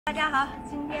大家好，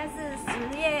今天是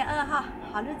10月2号，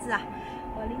好日子啊！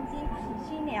我邻居娶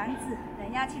新娘子，等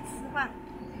一下去吃饭。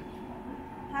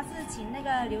他是请那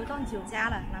个流动酒家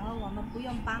了，然后我们不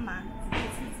用帮忙，直接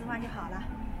吃饭就好了。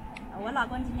我老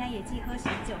公今天也去喝喜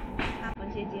酒，他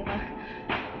同学结婚。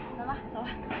走吧，走吧。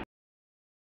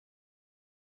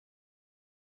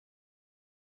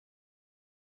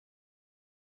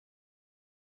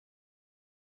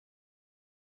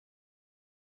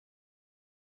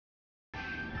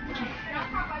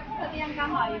这边刚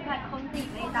好有块空地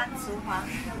可以当厨房，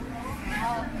然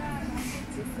后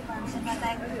现在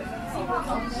在洗东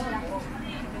西了。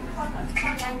今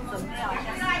天准备好像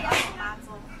是8桌，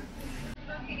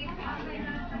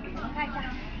我们看一下。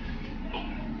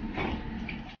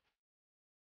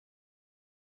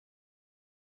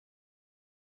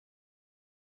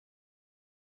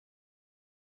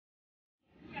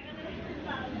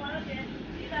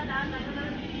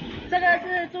这个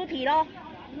是猪蹄咯，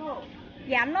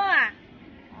羊肉啊。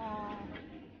哦。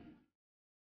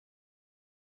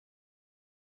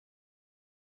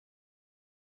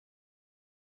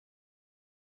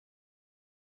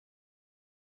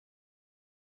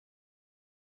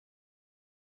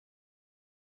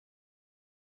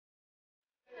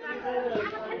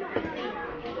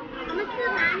我们吃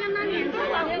完了吗？免费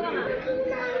的。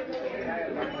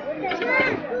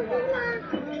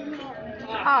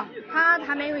哦，他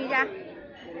还没回家。没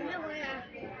回来。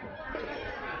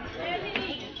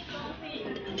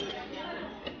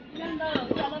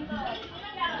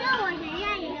这我谁呀？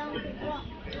你有？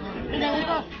两个。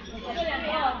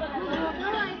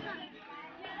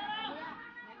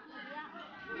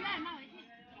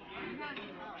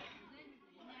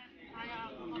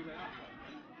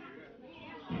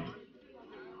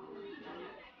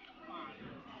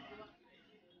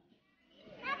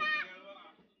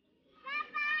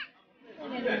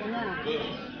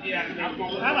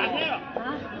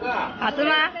好吃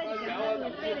吗？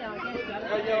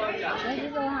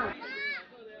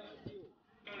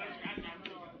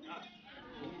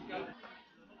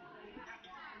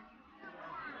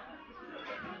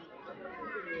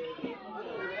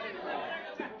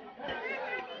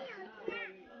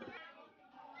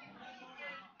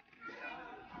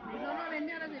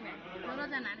牛肉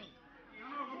在哪里？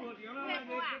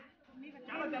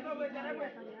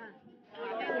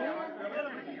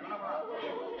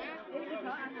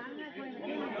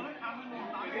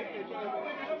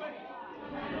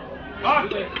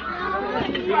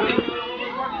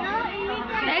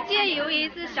来这鱿鱼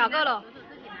是小个了，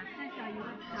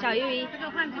小鱿鱼。这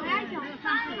个换这个换这个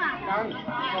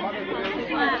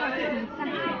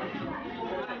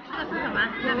是什么？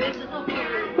这没吃过。鱿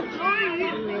鱼。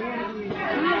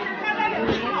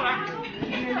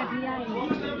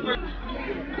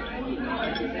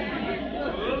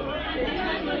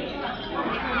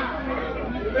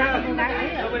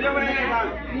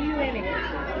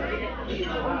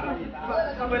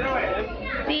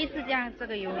第一次见这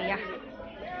个鱿鱼呀！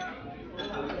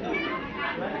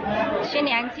新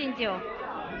娘敬酒。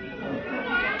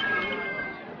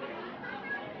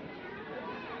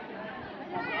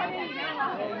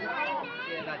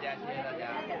谢谢大家，谢谢大家。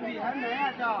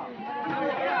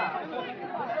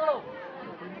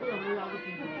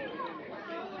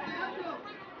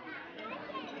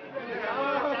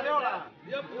下掉了，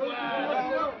你要不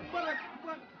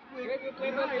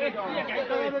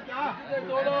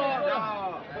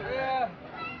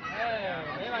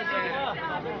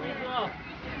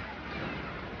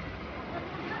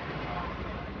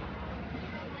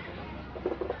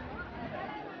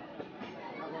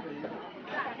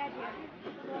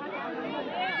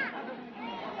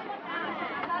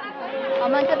我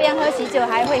们这边喝喜酒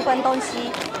还会分东西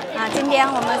啊，今天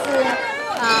我们是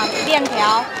面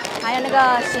条，还有那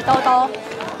个喜豆豆，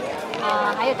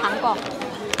还有糖果。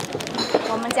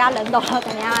我们家人多，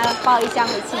等一下抱1箱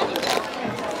回去。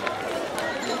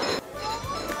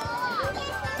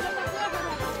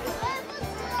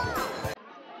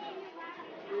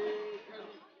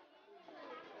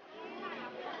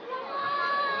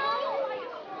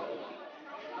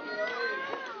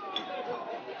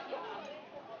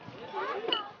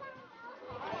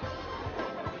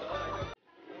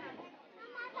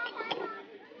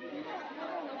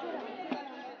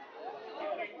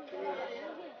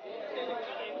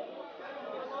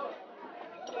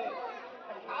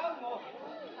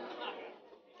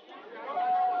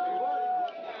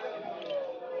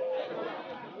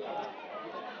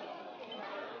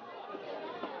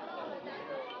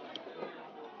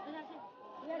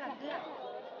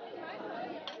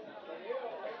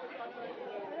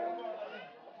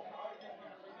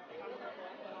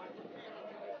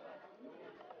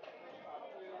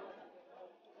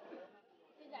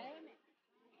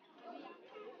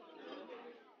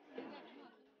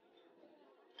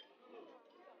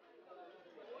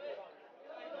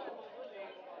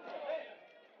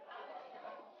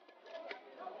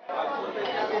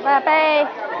宝贝。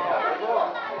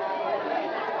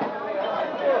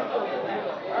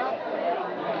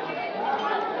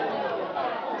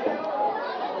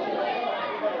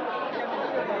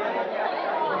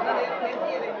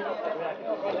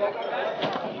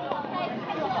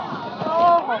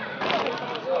哦。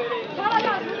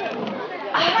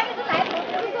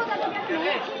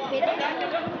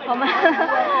我们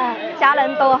家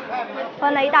人多，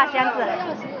分了一大箱子。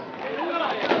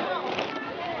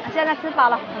现在吃饱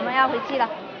了，我们要回去了。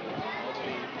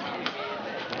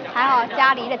还好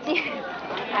家离得近，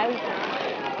还有。